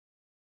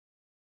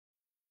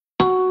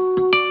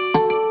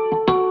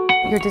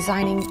you're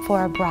designing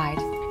for a bride.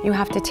 You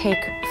have to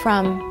take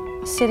from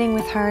sitting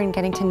with her and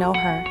getting to know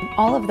her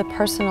all of the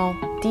personal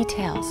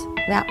details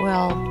that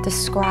will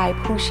describe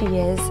who she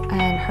is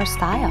and her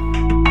style.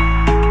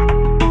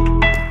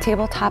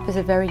 Tabletop is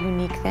a very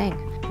unique thing.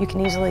 You can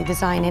easily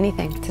design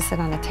anything to sit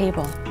on a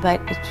table, but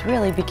it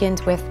really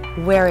begins with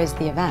where is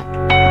the event.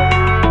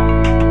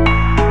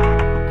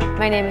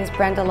 My name is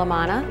Brenda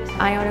Lamanna.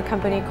 I own a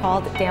company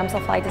called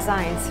Damselfly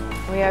Designs.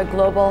 We are a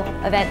global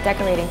event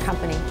decorating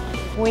company.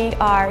 We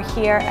are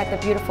here at the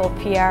beautiful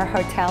Pierre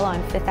Hotel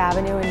on 5th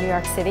Avenue in New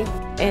York City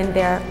in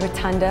their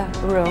Rotunda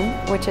room,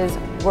 which is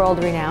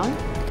world-renowned.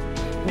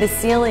 The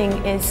ceiling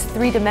is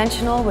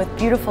three-dimensional with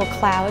beautiful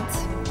clouds,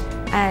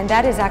 and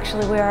that is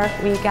actually where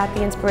we got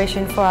the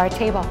inspiration for our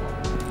table,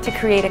 to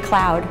create a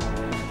cloud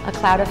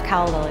of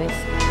calla lilies.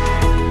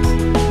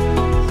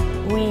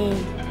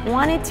 We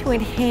wanted to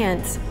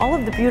enhance all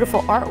of the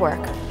beautiful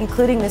artwork,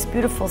 including this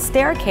beautiful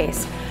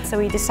staircase. So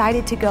we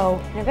decided to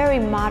go in a very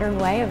modern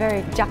way, a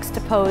very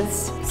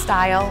juxtaposed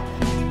style.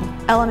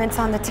 Elements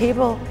on the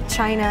table,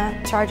 china,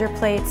 charger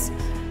plates,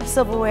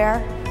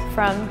 silverware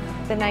from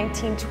the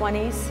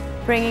 1920s,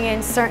 bringing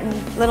in certain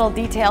little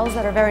details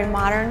that are very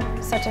modern,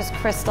 such as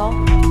crystal.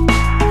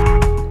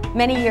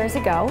 Many years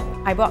ago,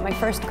 I bought my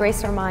first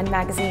Grace Ormond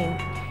magazine,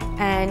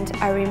 and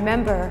I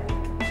remember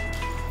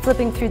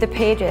flipping through the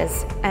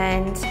pages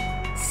and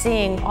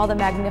seeing all the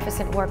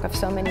magnificent work of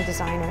so many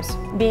designers,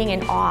 being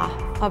in awe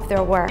of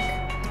their work.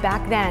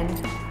 Back then,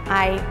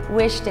 I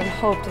wished and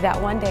hoped that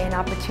one day an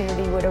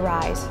opportunity would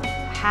arise.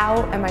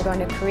 How am I going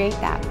to create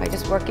that? By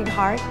just working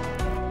hard?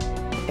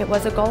 It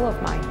was a goal of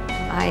mine.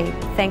 I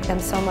thank them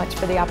so much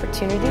for the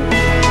opportunity.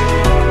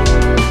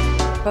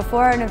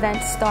 Before an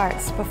event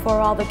starts,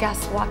 before all the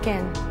guests walk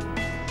in,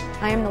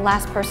 I am the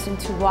last person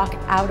to walk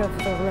out of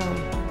the room.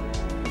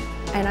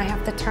 And I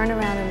have to turn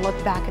around and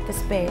look back at the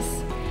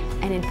space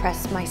and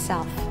impress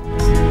myself.